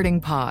comforting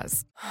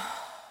pause.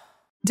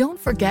 Don't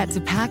forget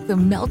to pack the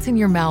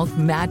melt-in-your-mouth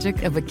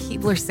magic of a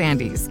Keebler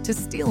Sandies to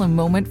steal a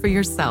moment for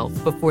yourself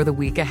before the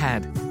week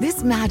ahead.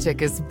 This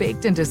magic is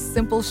baked into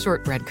simple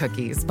shortbread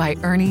cookies by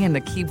Ernie and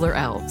the Keebler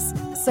Elves.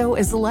 So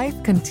as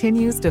life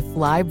continues to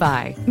fly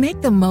by,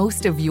 make the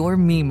most of your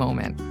me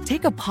moment.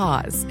 Take a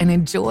pause and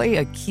enjoy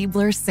a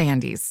Keebler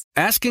Sandies.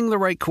 Asking the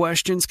right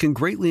questions can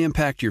greatly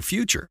impact your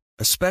future,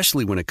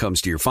 especially when it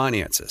comes to your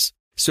finances.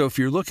 So if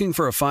you're looking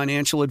for a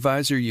financial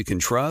advisor you can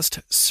trust,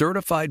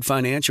 certified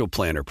financial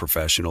planner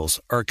professionals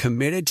are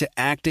committed to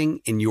acting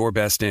in your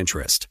best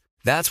interest.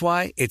 That's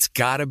why it's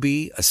got to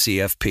be a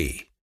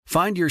CFP.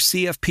 Find your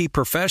CFP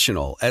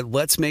professional at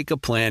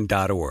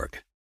letsmakeaplan.org.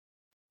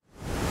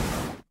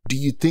 Do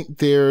you think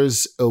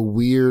there's a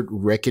weird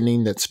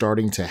reckoning that's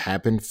starting to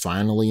happen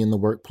finally in the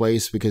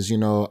workplace? Because, I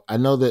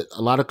know that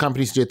a lot of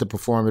companies did the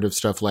performative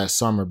stuff last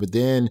summer, but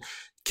then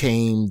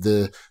came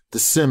the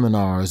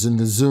seminars and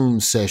the Zoom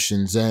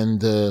sessions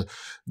and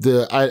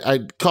I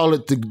call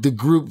it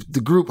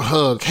the group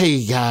hug.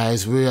 Hey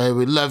guys, we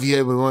love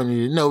you. We want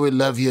you to know we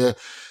love you,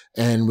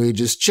 and we're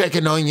just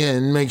checking on you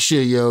and make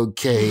sure you're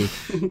okay.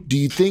 Do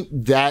you think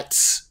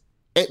that's,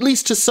 at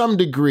least to some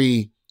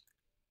degree,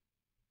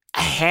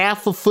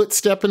 half a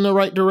footstep in the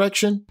right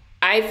direction?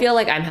 I feel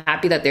like I'm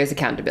happy that there's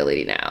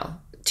accountability now,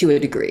 to a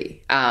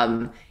degree.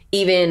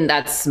 Even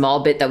that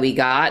small bit that we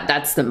got,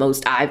 that's the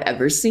most I've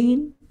ever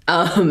seen.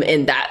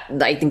 And that,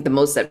 I think, the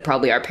most that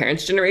probably our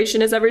parents'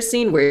 generation has ever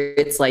seen, where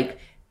it's like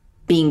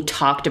being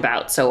talked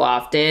about so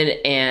often,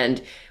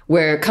 and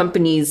where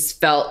companies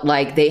felt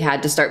like they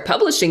had to start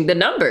publishing the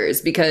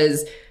numbers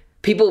because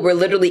people were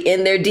literally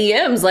in their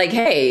DMs like,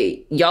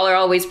 hey, y'all are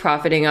always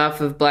profiting off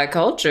of Black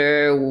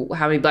culture.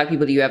 How many Black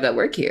people do you have that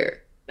work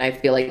here? I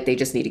feel like they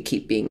just need to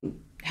keep being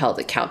held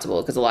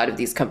accountable because a lot of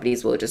these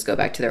companies will just go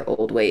back to their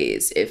old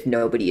ways if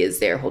nobody is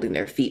there holding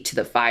their feet to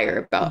the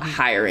fire about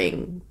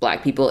hiring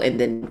Black people and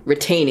then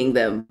retaining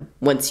them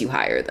once you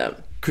hire them.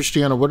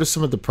 Christiana, what are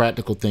some of the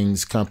practical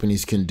things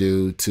companies can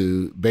do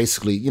to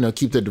basically,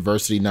 keep their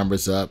diversity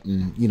numbers up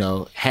and,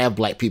 have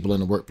Black people in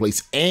the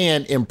workplace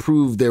and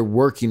improve their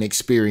working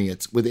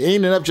experience? With it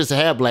ain't enough just to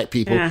have Black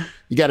people. Yeah.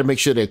 You got to make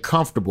sure they're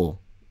comfortable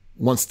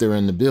once they're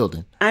in the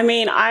building. I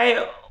mean,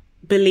 I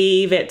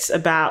believe it's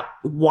about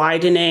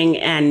widening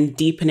and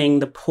deepening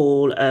the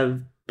pool of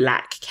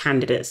Black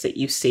candidates that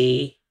you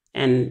see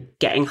and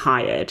getting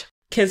hired.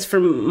 Because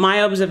from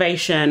my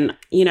observation,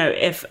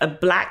 if a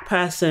Black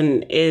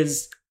person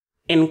is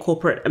in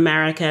corporate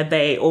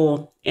America,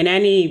 or in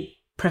any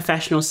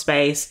professional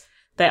space,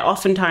 they're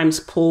oftentimes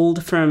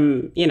pulled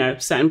from,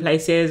 certain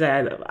places,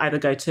 either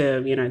go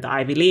to, the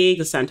Ivy League,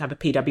 a certain type of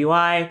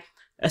PWI,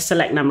 a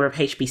select number of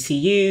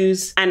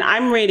HBCUs. And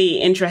I'm really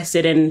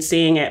interested in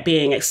seeing it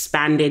being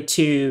expanded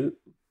to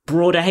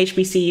broader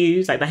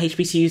HBCUs, like the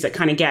HBCUs that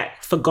kind of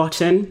get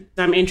forgotten.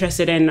 I'm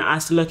interested in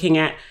us looking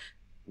at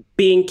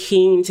being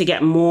keen to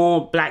get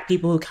more Black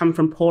people who come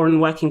from poor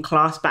and working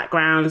class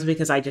backgrounds,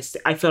 because I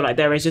feel like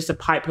there is just a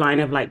pipeline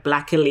of like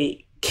Black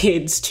elite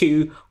kids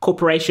to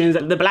corporations.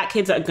 The Black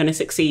kids that are going to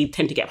succeed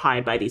tend to get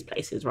hired by these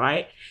places,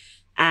 right?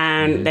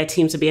 And there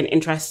seems to be an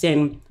interest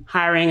in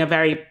hiring a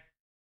very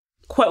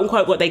quote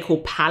unquote what they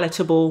call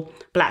palatable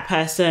Black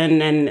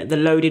person, and the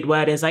loaded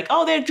word is like,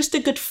 oh, they're just a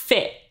good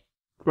fit,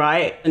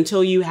 right?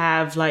 Until you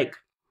have like,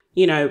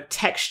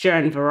 texture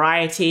and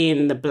variety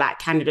in the Black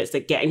candidates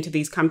that get into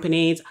these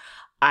companies,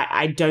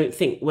 I don't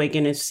think we're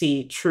going to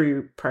see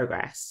true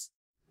progress,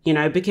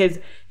 because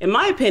in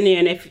my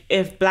opinion,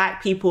 if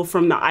Black people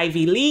from the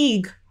Ivy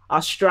League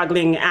are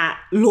struggling at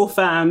law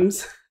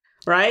firms,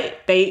 right,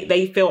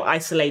 they feel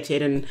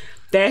isolated and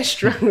they're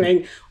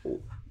struggling.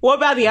 What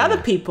about the other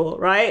people,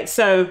 right?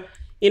 So,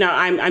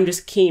 I'm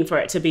just keen for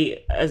it to be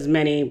as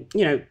many,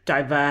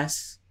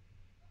 diverse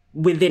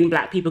within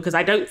Black people, because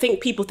I don't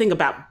think people think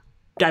about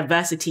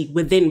diversity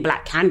within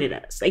Black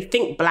candidates. They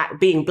think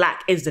being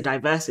Black is the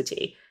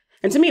diversity.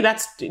 And to me,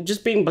 that's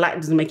just being Black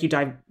doesn't make you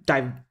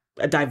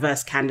a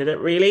diverse candidate,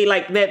 really.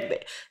 Like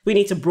we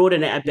need to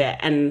broaden it a bit.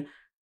 And,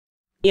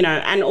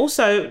 and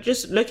also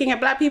just looking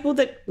at Black people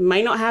that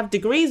may not have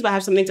degrees, but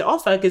have something to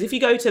offer. Because if you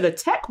go to the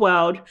tech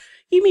world,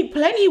 you meet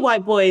plenty of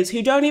white boys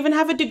who don't even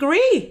have a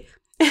degree.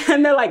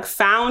 And they're like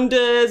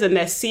founders and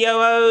they're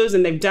COOs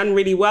and they've done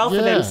really well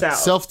for themselves.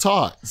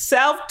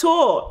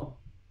 Self-taught.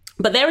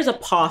 But there is a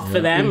path for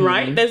them,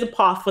 right? There's a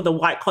path for the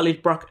white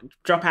college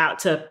dropout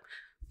to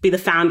be the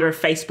founder of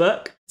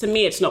Facebook. To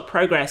me, it's not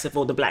progress if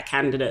all the Black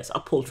candidates are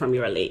pulled from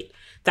your elite.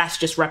 That's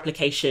just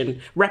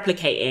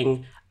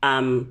replicating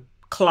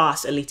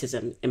class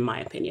elitism, in my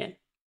opinion.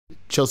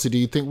 Chelsea, do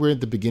you think we're at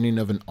the beginning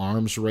of an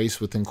arms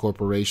race within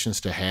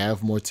corporations to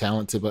have more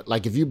talented? But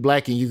like if you're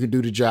Black and you can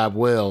do the job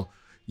well,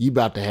 you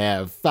about to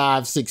have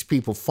 5-6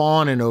 people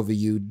fawning over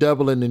you,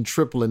 doubling and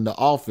tripling the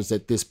office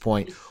at this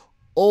point.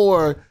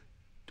 Or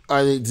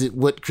is it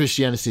what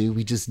Christiana said,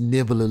 we just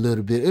nibble a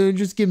little bit?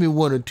 Just give me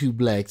 1 or 2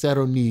 Blacks. I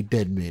don't need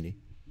that many.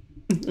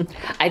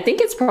 I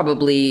think it's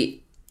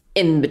probably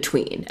in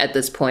between at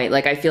this point.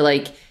 Like, I feel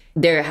like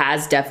there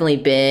has definitely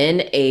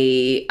been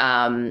a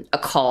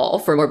call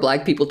for more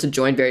Black people to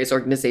join various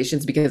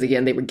organizations because,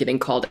 again, they were getting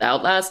called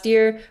out last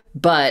year.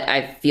 But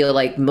I feel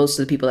like most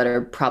of the people that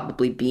are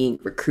probably being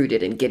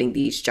recruited and getting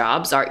these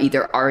jobs are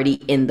either already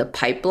in the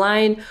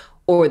pipeline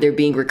or they're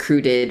being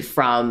recruited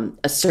from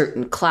a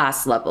certain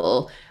class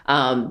level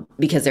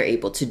because they're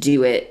able to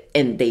do it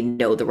and they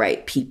know the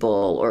right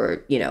people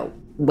or,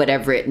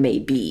 whatever it may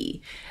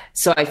be.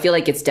 So I feel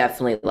like it's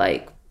definitely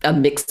like a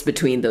mix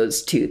between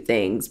those two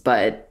things.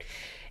 But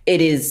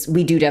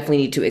we do definitely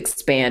need to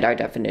expand our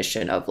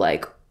definition of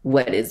like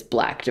what is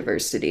Black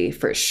diversity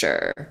for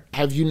sure.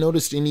 Have you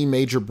noticed any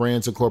major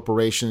brands or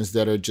corporations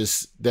that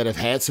have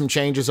had some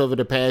changes over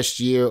the past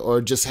year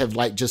or just have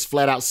just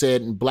flat out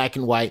said in black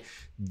and white,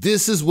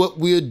 this is what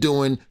we're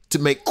doing to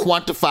make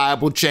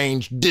quantifiable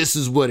change. This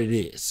is what it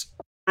is.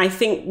 I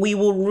think we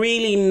will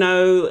really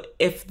know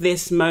if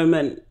this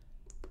moment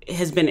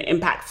has been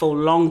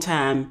impactful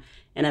long-term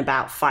in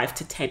about 5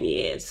 to 10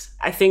 years.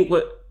 I think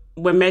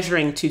we're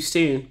measuring too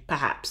soon,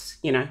 perhaps,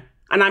 and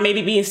I may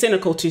be being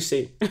cynical too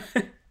soon.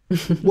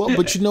 Well,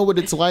 but you know what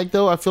it's like,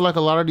 though? I feel like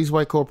a lot of these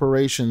white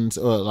corporations,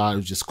 or a lot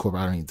of just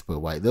corporate, I don't need to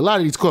put white, a lot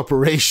of these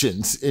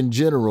corporations in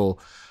general,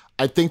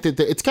 I think that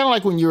it's kind of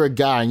like when you're a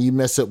guy and you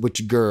mess up with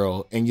your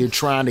girl and you're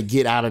trying to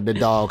get out of the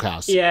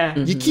doghouse. Yeah.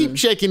 You keep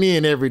checking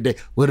in every day.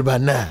 What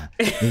about now?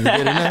 You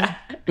get it now?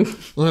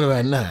 What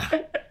about now?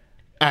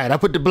 All right, I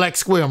put the black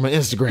square on my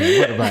Instagram.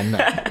 What about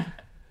now?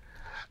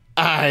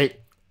 All right,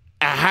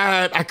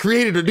 I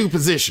created a new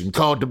position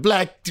called the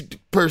Black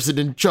person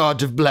in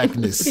charge of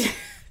blackness.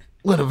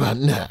 What about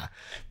now?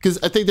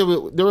 Because I think there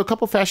were a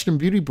couple fashion and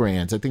beauty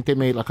brands. I think they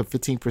made like a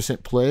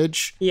 15%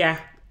 pledge. Yeah.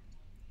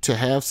 To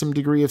have some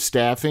degree of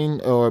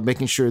staffing or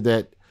making sure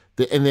that,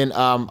 and then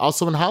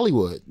also in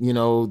Hollywood,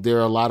 there are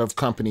a lot of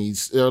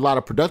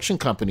production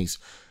companies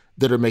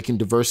that are making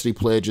diversity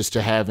pledges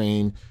to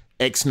having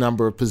X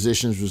number of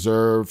positions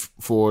reserved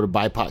for the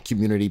BIPOC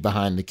community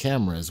behind the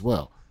camera as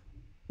well.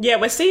 Yeah,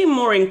 we're seeing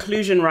more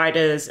inclusion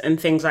riders and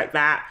things like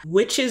that,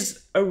 which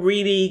is a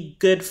really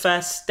good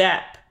first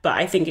step. But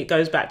I think it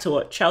goes back to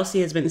what Chelsea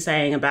has been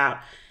saying about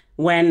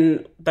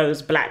when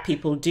those Black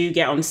people do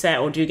get on set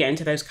or do get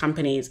into those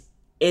companies,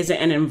 is it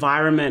an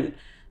environment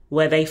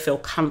where they feel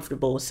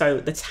comfortable so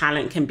the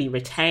talent can be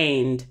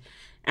retained?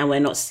 And we're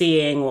not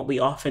seeing what we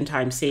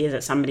oftentimes see is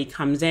that somebody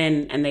comes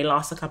in and they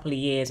last a couple of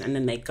years and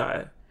then they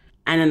go.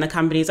 And then the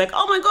company's like,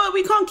 oh my God,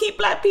 we can't keep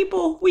Black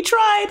people. We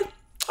tried.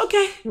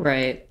 Okay.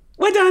 Right.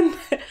 We're done.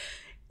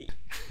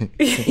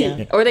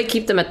 Yeah. Or they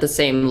keep them at the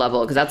same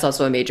level, because that's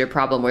also a major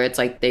problem where it's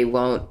like they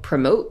won't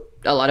promote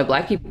a lot of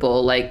Black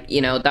people. Like,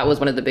 that was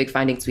one of the big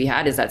findings we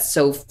had, is that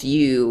so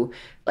few,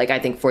 like I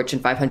think Fortune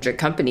 500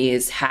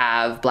 companies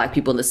have Black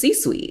people in the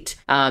C-suite.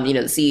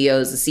 The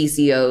CEOs, the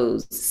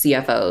CCOs,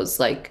 CFOs,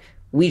 like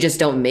we just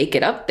don't make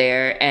it up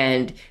there.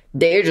 And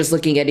they're just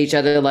looking at each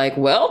other like,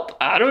 well,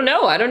 I don't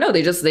know.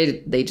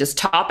 They just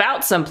top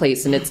out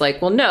someplace. And it's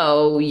like, well,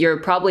 no, you're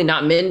probably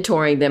not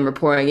mentoring them or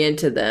pouring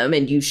into them.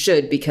 And you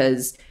should,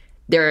 because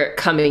they're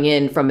coming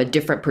in from a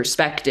different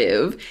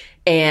perspective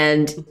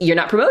and you're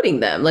not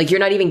promoting them. Like, you're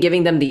not even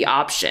giving them the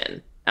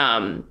option,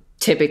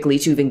 typically,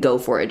 to even go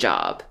for a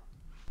job.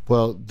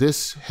 Well,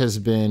 this has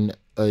been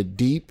a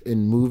deep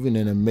and moving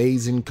and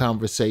amazing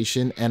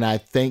conversation. And I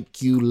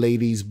thank you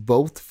ladies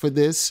both for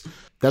this.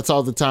 That's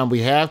all the time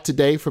we have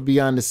today for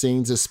Beyond the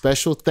Scenes. A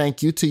special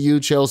thank you to you,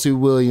 Chelsea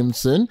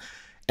Williamson,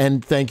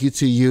 and thank you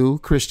to you,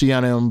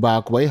 Christiana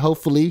Mbakwe.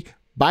 Hopefully,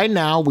 by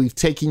now, we've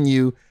taken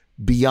you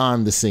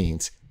beyond the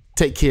scenes.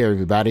 Take care,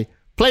 everybody.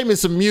 Play me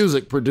some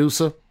music,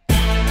 producer.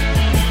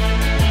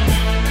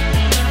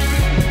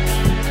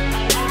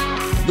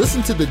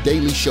 Listen to The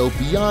Daily Show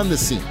Beyond the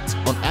Scenes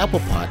on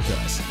Apple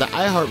Podcasts, the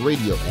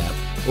iHeartRadio app,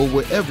 or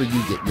wherever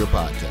you get your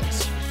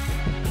podcasts.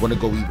 Want to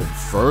go even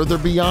further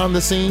beyond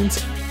the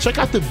scenes? Check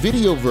out the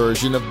video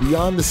version of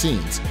Beyond the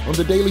Scenes on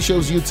The Daily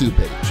Show's YouTube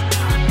page.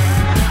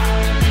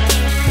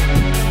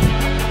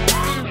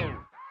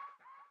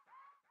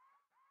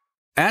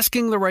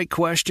 Asking the right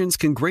questions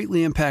can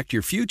greatly impact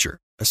your future,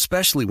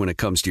 especially when it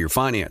comes to your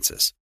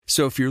finances.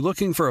 So if you're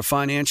looking for a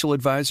financial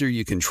advisor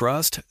you can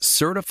trust,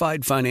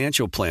 certified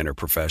financial planner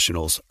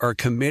professionals are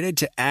committed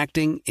to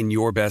acting in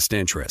your best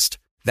interest.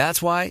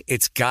 That's why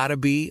it's got to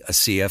be a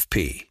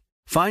CFP.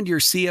 Find your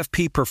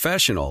CFP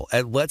professional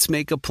at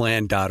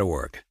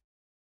letsmakeaplan.org.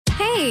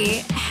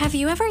 Hey, have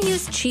you ever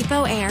used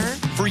Cheapo Air?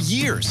 For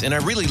years, and I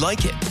really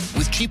like it.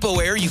 With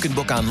Cheapo Air, you can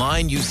book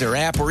online, use their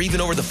app, or even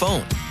over the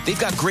phone. They've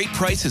got great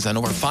prices on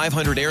over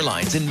 500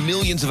 airlines and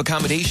millions of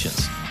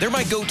accommodations. They're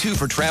my go-to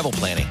for travel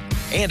planning.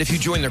 And if you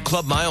join their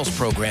Club Miles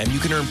program, you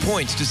can earn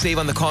points to save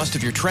on the cost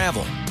of your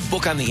travel.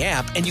 Book on the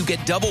app, and you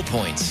get double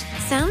points.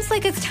 Sounds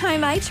like it's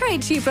time I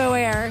tried Cheapo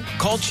Air.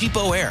 Call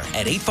Cheapo Air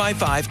at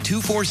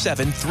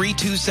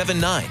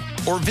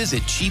 855-247-3279 or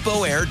visit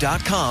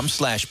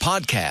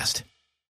cheapoair.com/podcast.